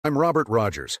I'm Robert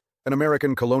Rogers, an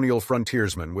American colonial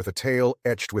frontiersman with a tale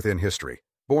etched within history.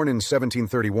 Born in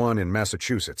 1731 in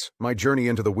Massachusetts, my journey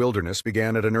into the wilderness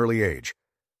began at an early age.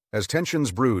 As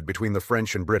tensions brewed between the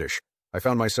French and British, I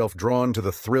found myself drawn to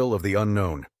the thrill of the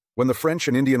unknown. When the French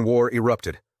and Indian War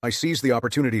erupted, I seized the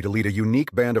opportunity to lead a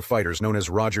unique band of fighters known as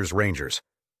Rogers Rangers.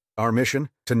 Our mission?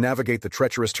 To navigate the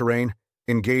treacherous terrain,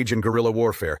 engage in guerrilla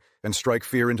warfare, and strike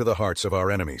fear into the hearts of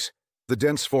our enemies. The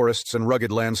dense forests and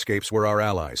rugged landscapes were our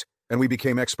allies, and we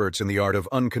became experts in the art of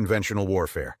unconventional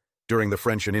warfare. During the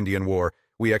French and Indian War,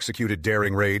 we executed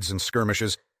daring raids and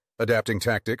skirmishes, adapting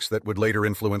tactics that would later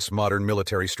influence modern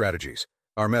military strategies.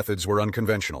 Our methods were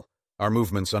unconventional, our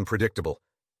movements unpredictable,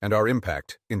 and our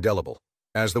impact indelible.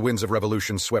 As the winds of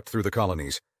revolution swept through the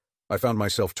colonies, I found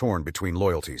myself torn between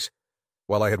loyalties.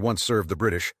 While I had once served the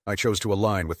British, I chose to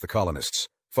align with the colonists,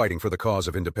 fighting for the cause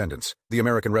of independence. The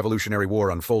American Revolutionary War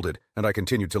unfolded, and I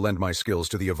continued to lend my skills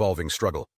to the evolving struggle.